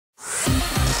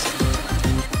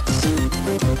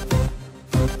How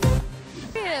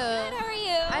are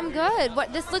you? I'm good.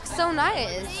 What? This looks so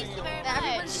nice. Thank you very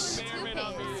Everyone's much. wearing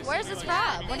toothpaste. Where's this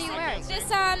from? What are you wearing?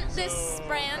 This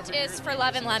brand is for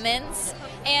Love and Lemons,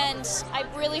 and I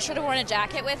really should have worn a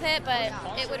jacket with it, but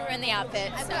it would ruin the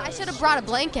outfit. So I should have brought a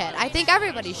blanket. I think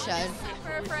everybody should.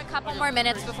 for a couple more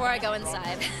minutes before I go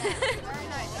inside. Very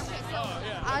nice. Okay, so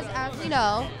as we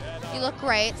know, you look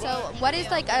great. So what is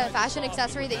like a fashion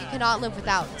accessory that you cannot live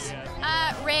without?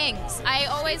 Rings. I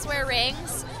always wear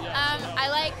rings. I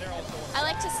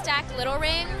like to stack little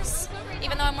rings,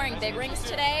 even though I'm wearing big rings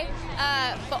today.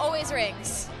 But always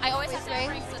rings. I always have to have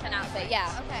rings with an outfit.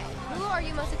 Yeah. Okay. Who are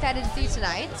you most excited to see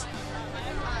tonight?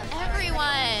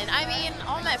 Everyone. I mean,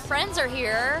 all my friends are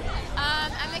here.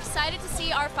 I'm excited to see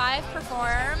R5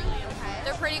 perform.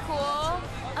 They're pretty cool.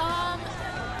 I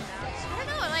don't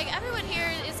know, like everyone here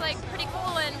is like pretty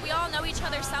cool, and we all know each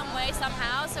other some way,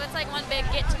 somehow, so it's like one big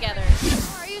get together.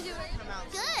 How are you doing?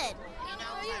 Good. Who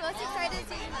are you most excited to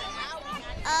see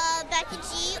tonight? Becky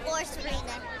G or Serena.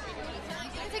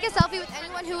 If you could take a selfie with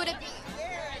anyone, who would it be?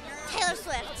 Taylor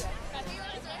Swift.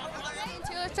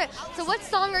 So what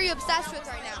song are you obsessed with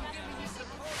right now?